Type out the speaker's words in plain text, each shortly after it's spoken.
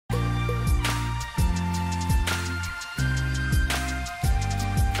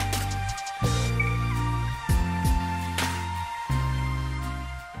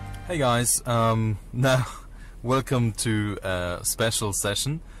Hey guys, now welcome to a special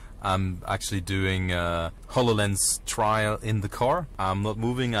session. I'm actually doing a HoloLens trial in the car. I'm not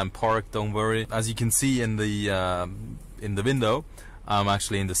moving, I'm parked, don't worry. As you can see in the window, I'm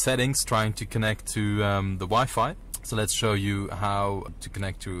actually in the settings trying to connect to the Wi-Fi. So let's show you how to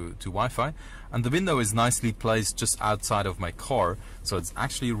connect to Wi-Fi. And the window is nicely placed just outside of my car, so it's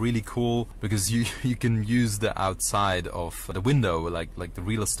actually really cool because you can use the outside of the window, like the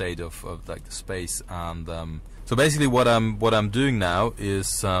real estate of like the space. And so basically what I'm doing now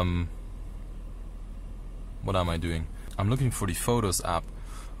is what am I doing? I'm looking for the Photos app.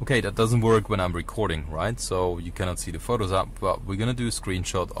 Okay, that doesn't work when I'm recording, right? So you cannot see the Photos app, but we're gonna do a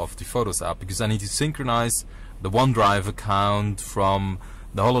screenshot of the Photos app because I need to synchronize the OneDrive account from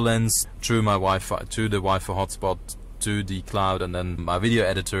the HoloLens through my Wi-Fi to the Wi-Fi hotspot to the cloud, and then my video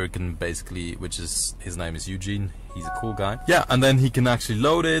editor can basically, his name is Eugene, he's a cool guy. Yeah, and then he can actually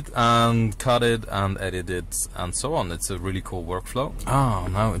load it and cut it and edit it and so on. It's a really cool workflow. Oh,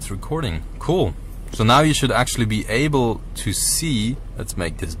 now it's recording. Cool. So now you should actually be able to see. Let's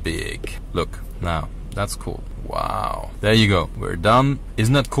make this big. Look, now, that's cool. Wow. There you go. We're done.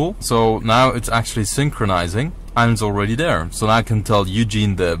 Isn't that cool? So now it's actually synchronizing and it's already there. So now I can tell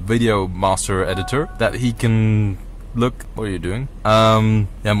Eugene, the video master editor, that he can look. What are you doing? Yeah,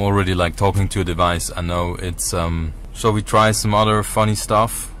 I'm already like talking to a device. I know it's so we try some other funny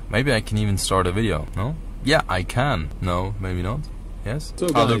stuff. Maybe I can even start a video. No? Yeah, I can. No, maybe not. Yes. So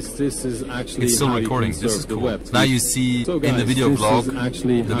guys, this is actually it's still how recording. You can This surf is the cool. web. Now you see So guys, in the video blog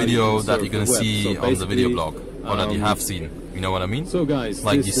the video that you're gonna see so on the video blog, or that you have seen. You know what I mean? So guys,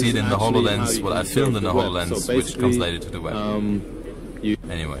 like you see it in the HoloLens, what I filmed in the HoloLens, so which comes later to the web.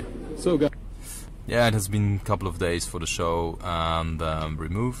 Anyway. So guys, yeah, it has been a couple of days for the show and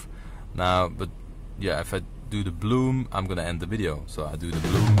remove now, but yeah, if I do the bloom, I'm gonna end the video. So I do the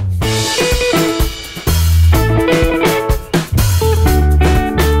bloom.